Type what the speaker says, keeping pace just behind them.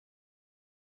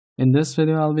In this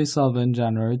video, I'll be solving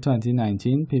January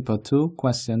 2019, Paper 2,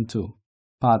 Question 2.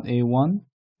 Part A1,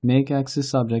 make x the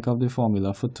subject of the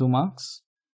formula for 2 marks.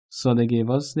 So they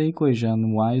gave us the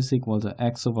equation y is equal to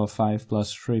x over 5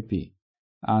 plus 3p.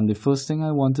 And the first thing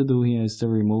I want to do here is to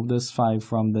remove this 5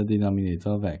 from the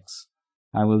denominator of x.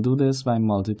 I will do this by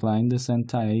multiplying this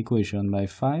entire equation by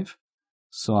 5.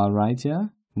 So I'll write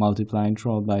here, multiplying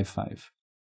throughout by 5.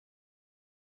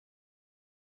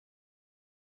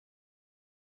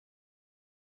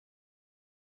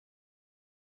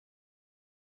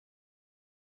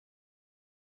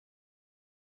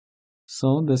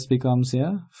 So this becomes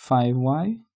here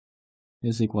 5y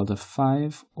is equal to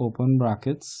 5 open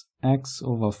brackets x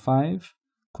over 5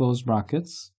 close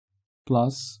brackets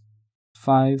plus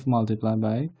 5 multiplied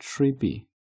by 3p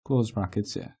close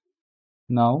brackets here.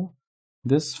 Now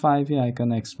this 5 here I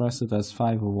can express it as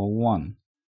 5 over 1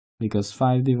 because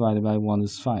 5 divided by 1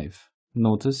 is 5.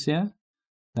 Notice here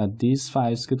that these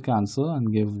 5's could cancel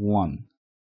and give 1.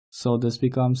 So this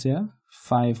becomes here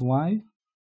 5y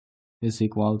is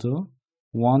equal to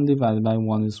 1 divided by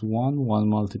 1 is 1, 1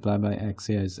 multiplied by x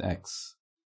here is x,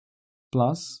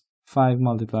 plus 5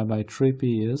 multiplied by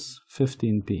 3p is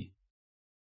 15p.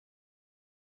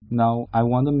 Now I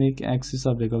want to make x the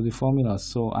subject of the formula,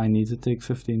 so I need to take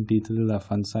 15p to the left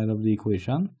hand side of the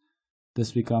equation.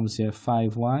 This becomes here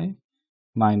 5y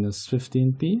minus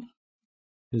 15p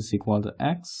is equal to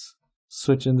x.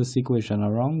 Switching this equation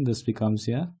around, this becomes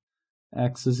here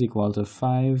x is equal to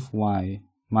 5y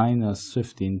minus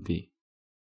 15p.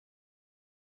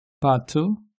 Part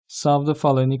 2. Solve the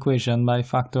following equation by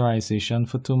factorization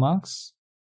for 2 marks.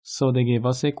 So they gave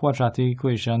us a quadratic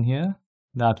equation here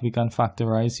that we can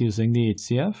factorize using the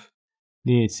HCF.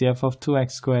 The HCF of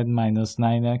 2x squared minus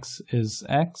 9x is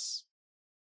x.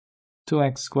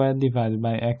 2x squared divided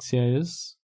by x here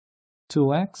is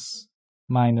 2x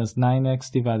minus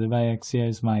 9x divided by x here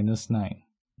is minus 9.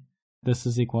 This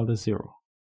is equal to 0.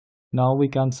 Now we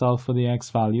can solve for the x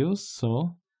values.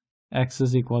 So x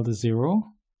is equal to 0.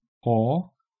 Or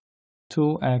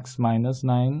 2x minus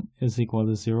 9 is equal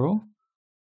to 0.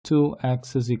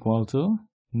 2x is equal to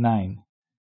 9.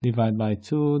 Divide by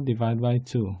 2, divide by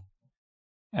 2.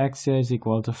 X here is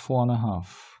equal to 4.5.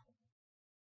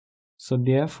 So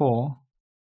therefore,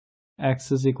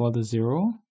 x is equal to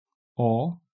 0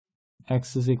 or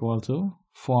x is equal to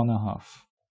 4.5.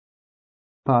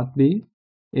 Part B.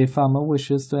 A farmer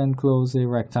wishes to enclose a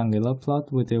rectangular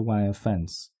plot with a wire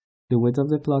fence. The width of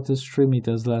the plot is 3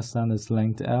 meters less than its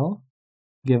length L.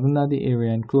 Given that the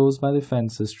area enclosed by the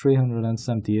fence is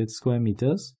 378 square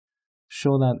meters,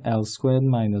 show that L squared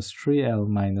minus 3L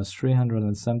minus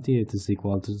 378 is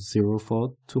equal to 0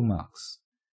 for 2 marks.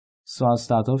 So I'll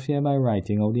start off here by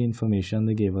writing all the information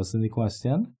they gave us in the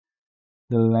question.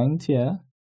 The length here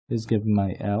is given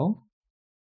by L.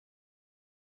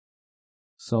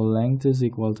 So length is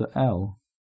equal to L.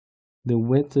 The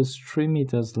width is 3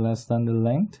 meters less than the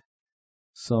length.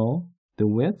 So the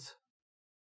width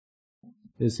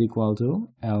is equal to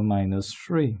L minus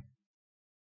 3.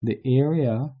 The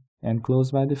area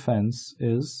enclosed by the fence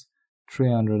is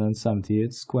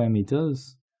 378 square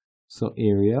meters. So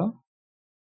area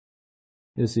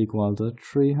is equal to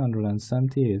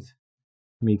 378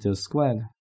 meters squared.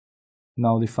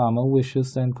 Now the farmer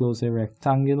wishes to enclose a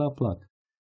rectangular plot.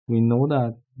 We know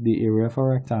that the area of a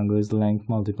rectangle is length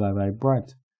multiplied by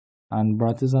breadth, and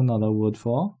breadth is another word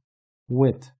for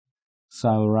width. So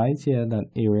I'll write here that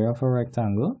area of a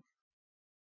rectangle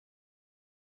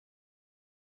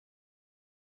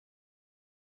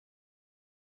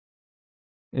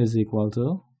is equal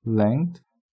to length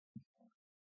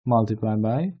multiplied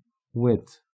by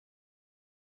width.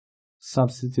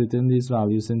 Substituting these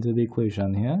values into the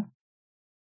equation here,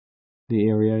 the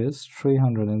area is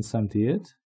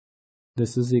 378.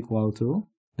 This is equal to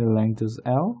the length is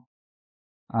L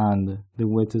and the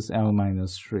width is L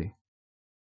minus 3.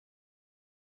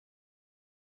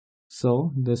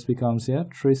 So this becomes here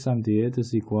 378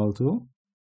 is equal to,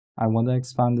 I want to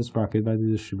expand this bracket by the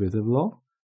distributive law.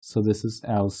 So this is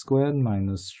L squared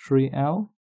minus 3L.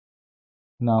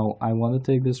 Now I want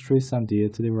to take this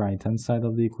 378 to the right hand side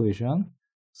of the equation.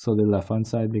 So the left hand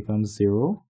side becomes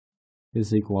 0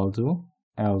 is equal to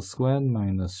L squared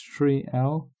minus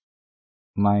 3L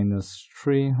minus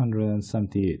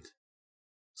 378.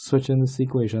 Switching this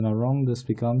equation around, this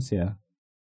becomes here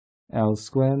L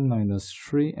squared minus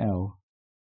 3L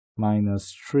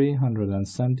minus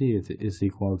 378 is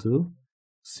equal to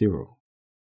 0.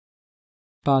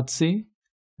 Part C.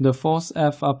 The force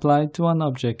F applied to an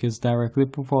object is directly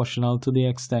proportional to the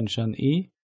extension E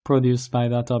produced by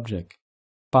that object.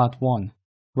 Part 1.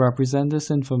 Represent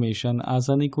this information as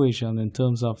an equation in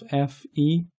terms of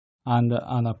Fe and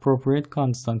an appropriate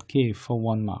constant k for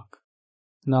 1 mark.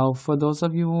 Now, for those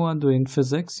of you who are doing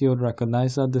physics, you would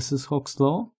recognize that this is Hooke's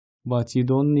law, but you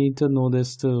don't need to know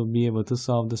this to be able to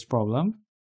solve this problem.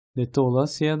 They told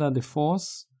us here that the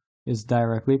force is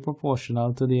directly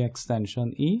proportional to the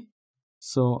extension E.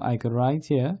 So I could write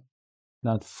here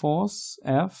that force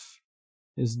F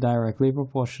is directly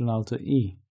proportional to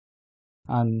E.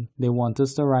 And they want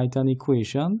us to write an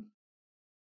equation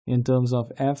in terms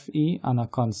of Fe and a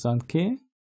constant K.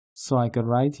 So I could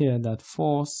write here that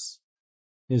force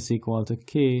is equal to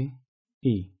Ke.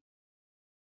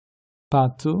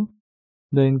 Part 2.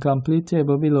 The incomplete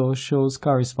table below shows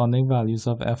corresponding values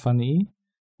of F and E.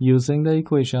 Using the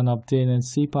equation obtained in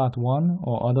C Part 1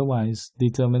 or otherwise,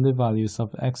 determine the values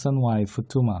of X and Y for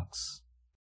 2 marks.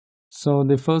 So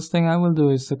the first thing I will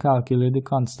do is to calculate the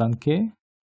constant K,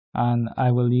 and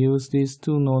I will use these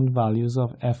two known values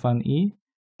of F and E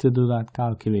to do that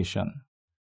calculation.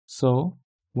 So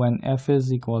when F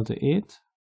is equal to 8,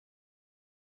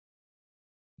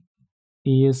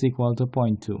 E is equal to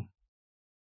 0.2.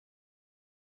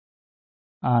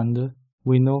 And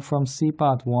we know from C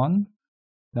Part 1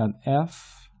 that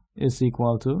F is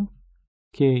equal to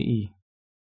Ke.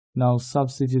 Now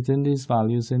substituting these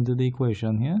values into the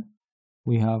equation here,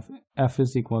 we have F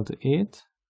is equal to 8,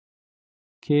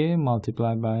 K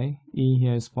multiplied by E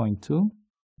here is 0.2.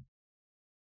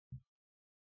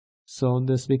 So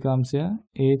this becomes here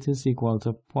 8 is equal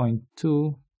to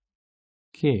 0.2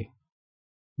 K.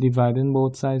 Dividing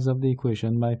both sides of the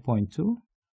equation by 0.2.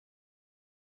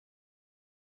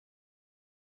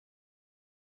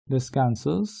 This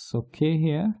cancels, so K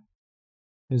here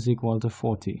is equal to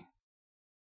 40.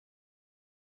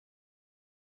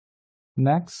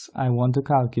 Next, I want to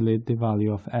calculate the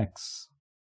value of X.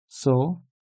 So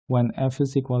when F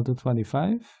is equal to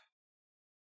 25,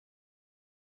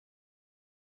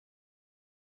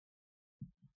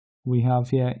 we have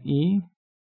here E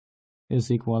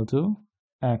is equal to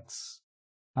X,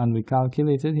 and we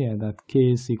calculated here that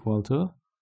K is equal to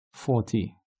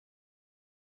 40.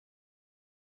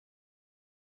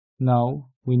 Now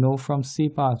we know from C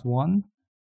Part 1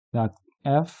 that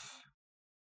F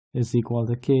is equal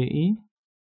to Ke.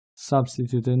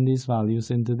 Substituting these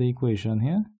values into the equation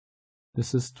here,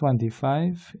 this is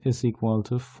 25 is equal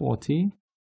to 40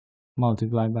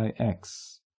 multiplied by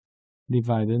X.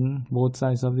 Dividing both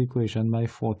sides of the equation by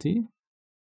 40.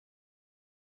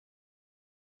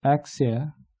 X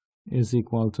here is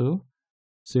equal to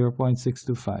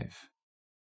 0.625.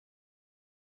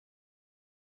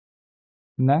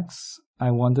 Next,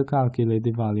 I want to calculate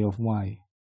the value of Y.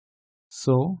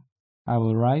 So I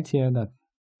will write here that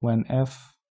when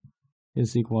F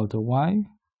is equal to Y,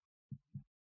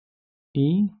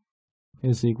 E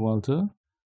is equal to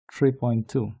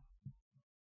 3.2.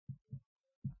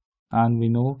 And we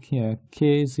know here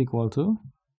K is equal to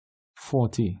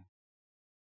 40.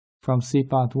 From C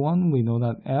Part 1, we know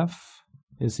that F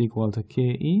is equal to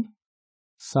Ke.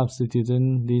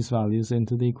 Substituting these values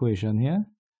into the equation here,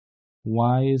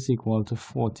 Y is equal to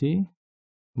 40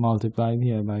 multiplied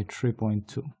here by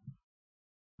 3.2.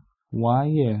 Y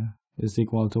here is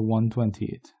equal to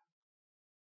 128.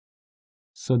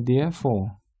 So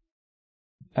therefore,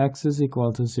 X is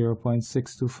equal to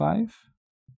 0.625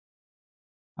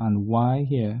 and Y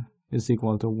here is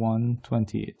equal to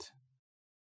 128.